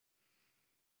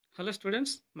Hello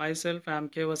students, myself I am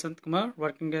K. Vasant Kumar,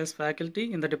 working as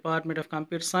faculty in the Department of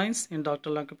Computer Science in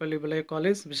Dr. Lankapalli Bulaya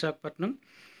College, Visakhapatnam.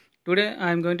 Today I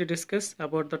am going to discuss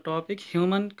about the topic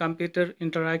human-computer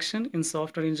interaction in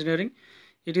software engineering.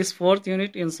 It is fourth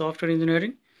unit in software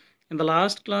engineering. In the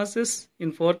last classes,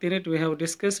 in fourth unit, we have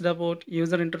discussed about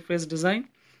user interface design,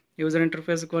 user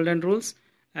interface golden rules,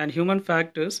 and human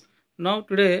factors. Now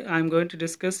today I am going to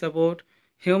discuss about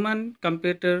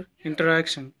human-computer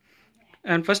interaction.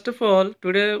 And first of all,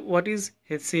 today what is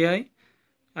HCI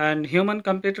and human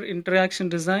computer interaction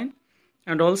design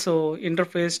and also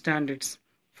interface standards.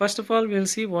 First of all, we'll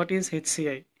see what is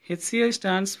HCI. HCI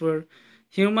stands for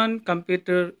human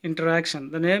computer interaction.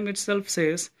 The name itself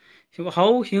says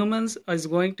how humans is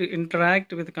going to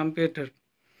interact with the computer.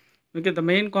 Okay, the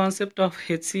main concept of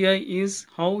HCI is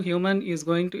how human is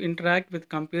going to interact with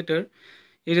computer.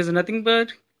 It is nothing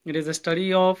but it is a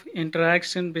study of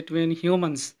interaction between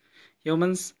humans.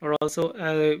 Humans are also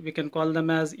we can call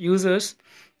them as users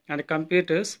and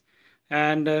computers,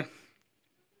 and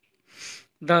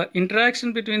the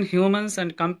interaction between humans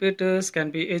and computers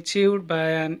can be achieved by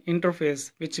an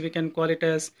interface, which we can call it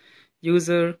as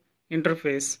user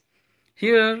interface.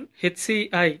 Here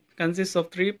HCI consists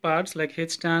of three parts, like H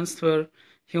stands for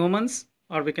humans,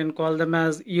 or we can call them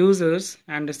as users,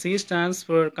 and C stands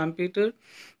for computer,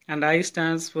 and I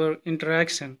stands for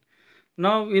interaction.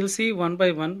 Now we'll see one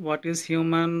by one what is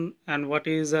human and what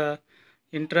is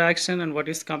interaction and what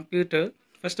is computer.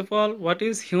 First of all, what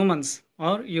is humans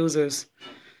or users?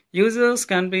 Users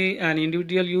can be an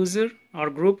individual user or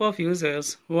group of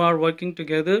users who are working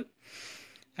together,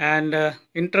 and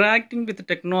interacting with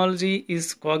technology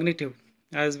is cognitive.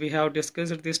 As we have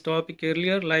discussed this topic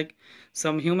earlier, like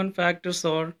some human factors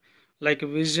are like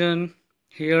vision,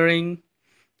 hearing,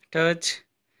 touch,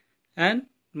 and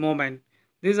movement.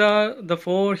 These are the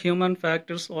four human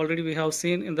factors already we have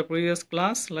seen in the previous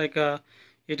class, like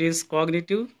it is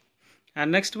cognitive.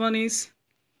 And next one is,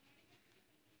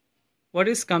 what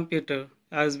is computer?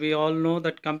 As we all know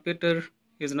that computer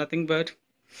is nothing but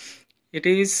it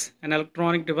is an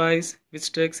electronic device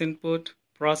which takes input,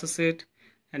 processes it,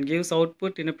 and gives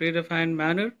output in a predefined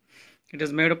manner. It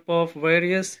is made up of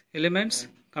various elements.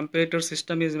 Computer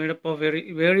system is made up of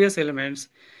various elements.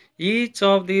 Each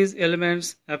of these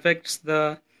elements affects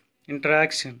the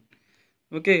interaction.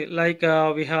 Okay, like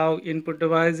we have input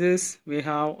devices, we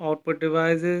have output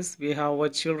devices, we have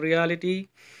virtual reality,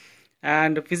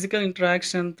 and physical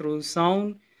interaction through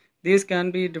sound. These can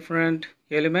be different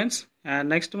elements. And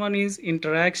next one is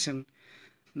interaction.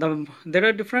 There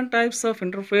are different types of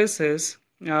interfaces.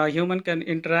 Human can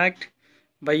interact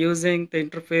by using the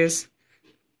interface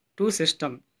to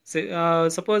system.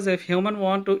 Suppose if human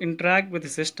want to interact with the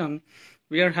system,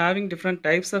 we are having different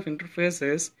types of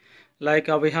interfaces, like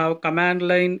we have command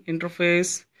line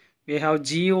interface, we have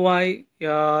GUI,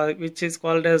 which is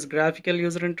called as graphical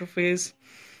user interface,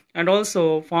 and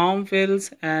also form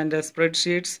fields and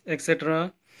spreadsheets,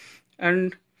 etc.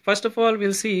 And first of all,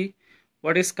 we'll see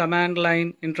what is command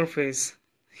line interface.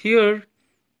 Here,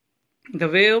 the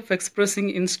way of expressing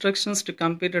instructions to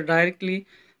computer directly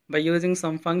by using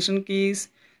some function keys,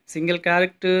 single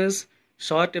characters,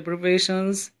 short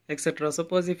abbreviations, etc.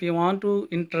 Suppose if you want to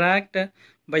interact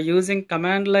by using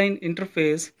command line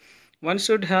interface, one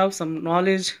should have some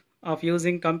knowledge of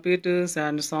using computers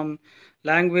and some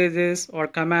languages or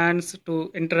commands to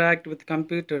interact with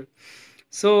computer.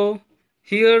 So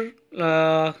here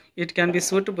it can be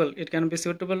suitable. It can be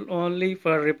suitable only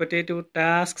for repetitive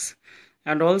tasks,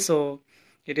 and also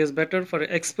it is better for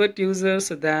expert users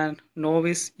than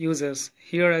novice users.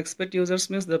 Here expert users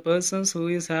means the persons who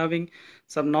is having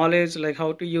some knowledge like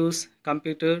how to use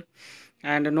computer,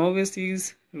 and a novice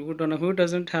is who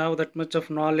doesn't have that much of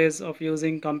knowledge of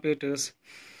using computers.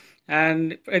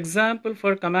 And example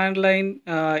for command line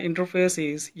interface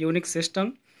is Unix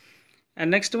system. And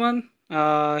next one,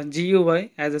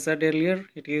 GUI, as I said earlier,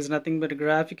 it is nothing but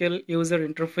graphical user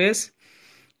interface.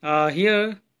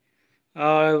 Here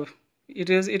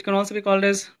it can also be called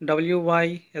as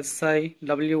WYSI,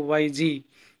 WYG.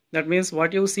 That means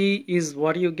what you see is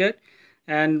what you get.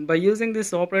 And by using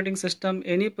this operating system,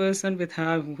 any person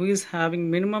who is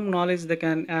having minimum knowledge, they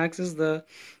can access the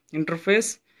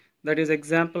interface. That is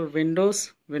example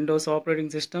Windows operating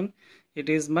system. It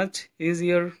is much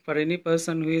easier for any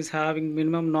person who is having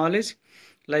minimum knowledge,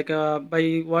 like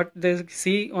by what they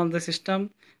see on the system,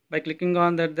 by clicking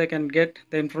on that they can get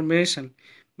the information.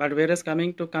 But whereas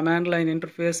coming to command line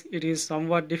interface, it is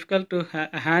somewhat difficult to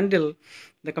handle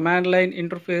the command line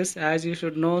interface, as you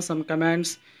should know some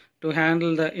commands to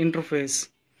handle the interface.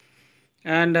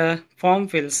 And form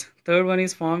fields, third one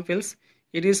is form fields.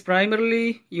 It is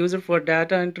primarily used for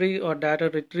data entry or data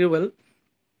retrieval.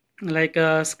 Like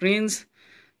screens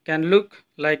can look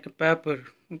like paper.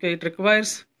 Okay, it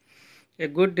requires a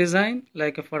good design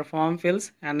like for form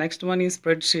fills. And next one is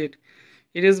spreadsheet.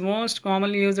 It is most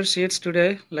commonly used sheets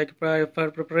today, like for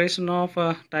preparation of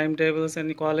timetables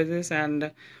in colleges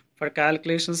and for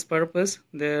calculations purpose.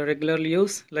 They regularly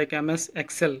use like MS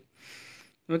Excel.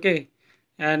 Okay,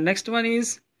 and next one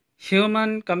is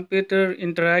human computer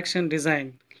interaction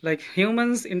design. Like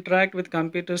humans interact with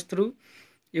computers through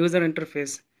user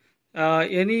interface.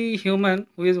 Any human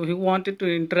who wanted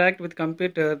to interact with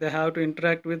computer, they have to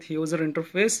interact with user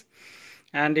interface,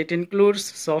 and it includes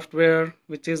software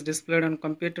which is displayed on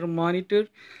computer monitor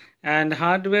and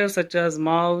hardware such as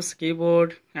mouse,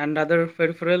 keyboard, and other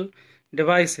peripheral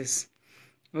devices.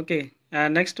 Okay,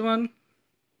 and next one,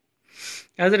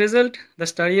 as a result, the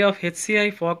study of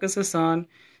HCI focuses on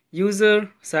user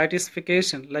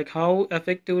satisfaction, like how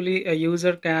effectively a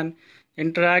user can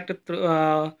interact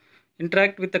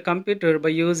interact with the computer by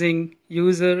using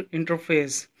user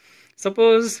interface.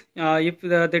 Suppose if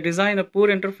they design a poor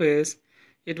interface,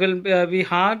 it will be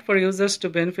hard for users to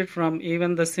benefit from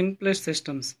even the simplest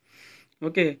systems.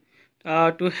 Okay,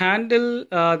 to handle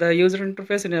the user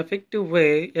interface in an effective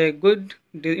way, a good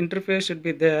interface should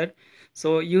be there.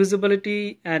 So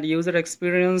usability and user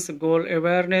experience goal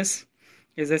awareness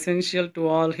is essential to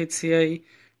all HCI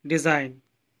design.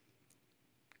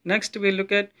 Next, we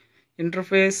look at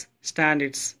interface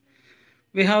standards.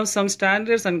 We have some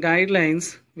standards and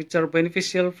guidelines which are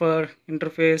beneficial for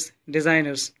interface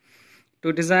designers.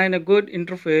 To design a good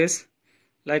interface,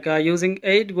 like using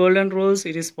 8 golden rules,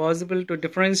 it is possible to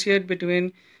differentiate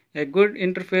between a good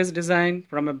interface design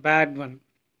from a bad one.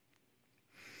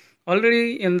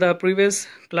 Already in the previous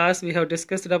class, we have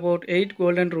discussed about 8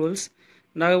 golden rules.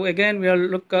 Now again, we will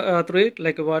look through it,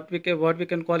 like what we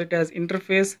can call it as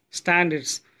interface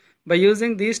standards. By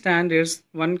using these standards,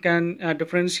 one can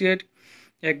differentiate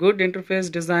a good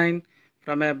interface design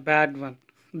from a bad one.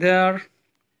 There are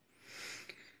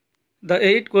the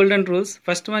 8 golden rules.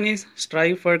 First one is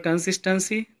strive for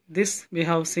consistency. This we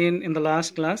have seen in the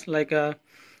last class, like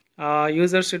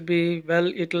user should be well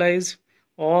utilized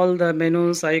all the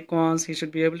menus, icons. He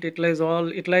should be able to utilize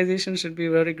all. Utilization should be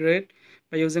very great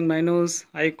by using menus,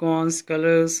 icons,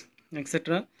 colors,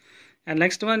 etc. And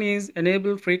next one is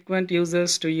enable frequent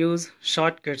users to use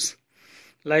shortcuts.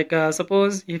 Like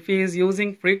suppose if he is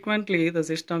using frequently the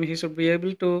system, he should be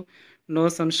able to know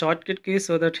some shortcut keys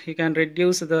so that he can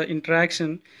reduce the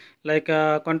interaction, like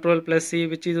control plus C,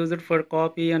 which is used for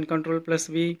copy, and control plus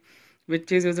V,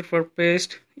 which is used for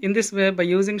paste. In this way, by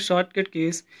using shortcut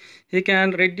keys, he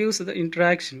can reduce the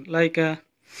interaction. Like and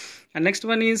next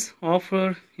one is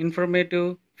offer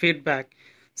informative feedback.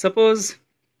 Suppose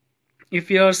if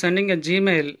you are sending a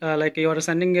Gmail, like you are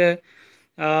sending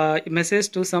a message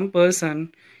to some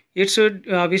person, it should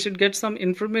we should get some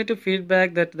informative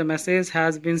feedback that the message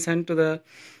has been sent to the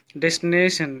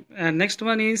destination. And next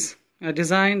one is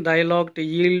design dialogue to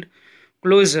yield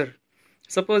closure.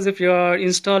 Suppose if you are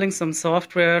installing some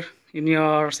software in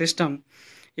your system,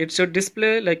 it should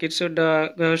display, like it should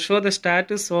show the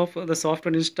status of the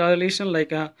software installation,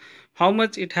 like how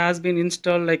much it has been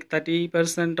installed, like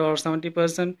 30% or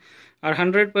 70% or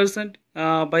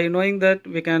 100%. By knowing that,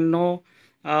 we can know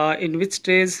in which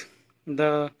stage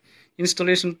the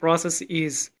installation process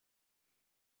is.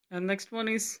 And next one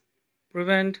is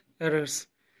prevent errors.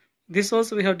 This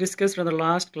also we have discussed in the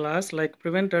last class. Like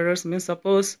prevent errors means,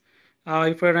 suppose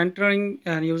if you're entering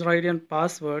an user ID and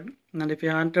password, and if you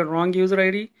enter wrong user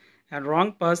ID and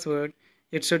wrong password,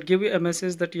 it should give you a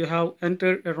message that you have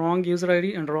entered a wrong user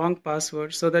ID and wrong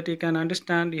password, so that you can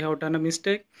understand you have done a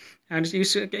mistake, and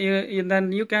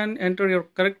then you can enter your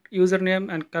correct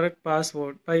username and correct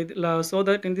password so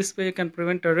that in this way you can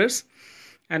prevent errors.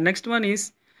 And next one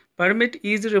is permit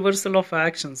easy reversal of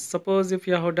actions. Suppose if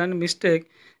you have done a mistake,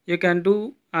 you can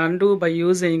do undo by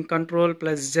using control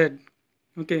plus Z.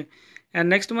 Okay. And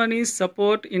next one is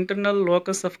support internal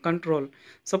locus of control.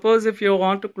 Suppose if you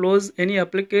want to close any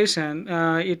application,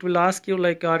 it will ask you,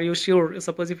 like, are you sure?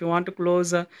 Suppose if you want to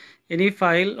close any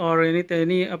file or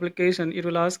any application, it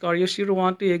will ask, are you sure you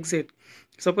want to exit?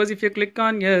 Suppose if you click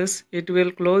on yes, it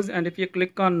will close, and if you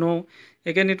click on no,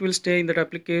 again it will stay in that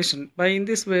application. By in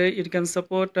this way, it can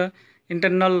support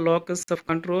internal locus of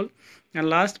control. And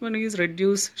last one is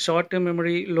reduce short-term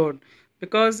memory load.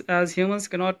 Because as humans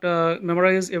cannot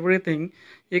memorize everything,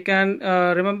 you can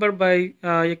remember by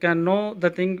you can know the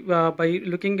thing by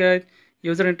looking at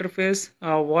user interface,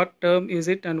 what term is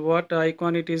it and what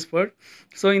icon it is for.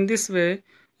 So in this way,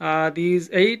 These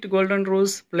 8 golden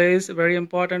rules plays a very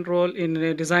important role in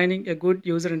designing a good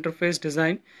user interface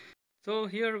design. So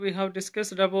here we have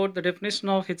discussed about the definition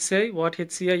of HCI, what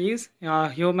HCI is,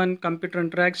 human computer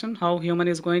interaction, how human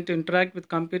is going to interact with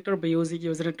computer by using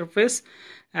user interface,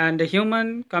 and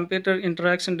human computer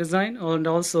interaction design, and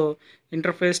also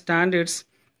interface standards,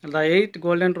 the 8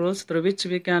 golden rules through which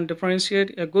we can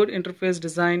differentiate a good interface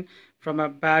design from a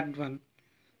bad one.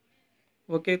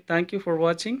 Okay, thank you for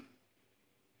watching.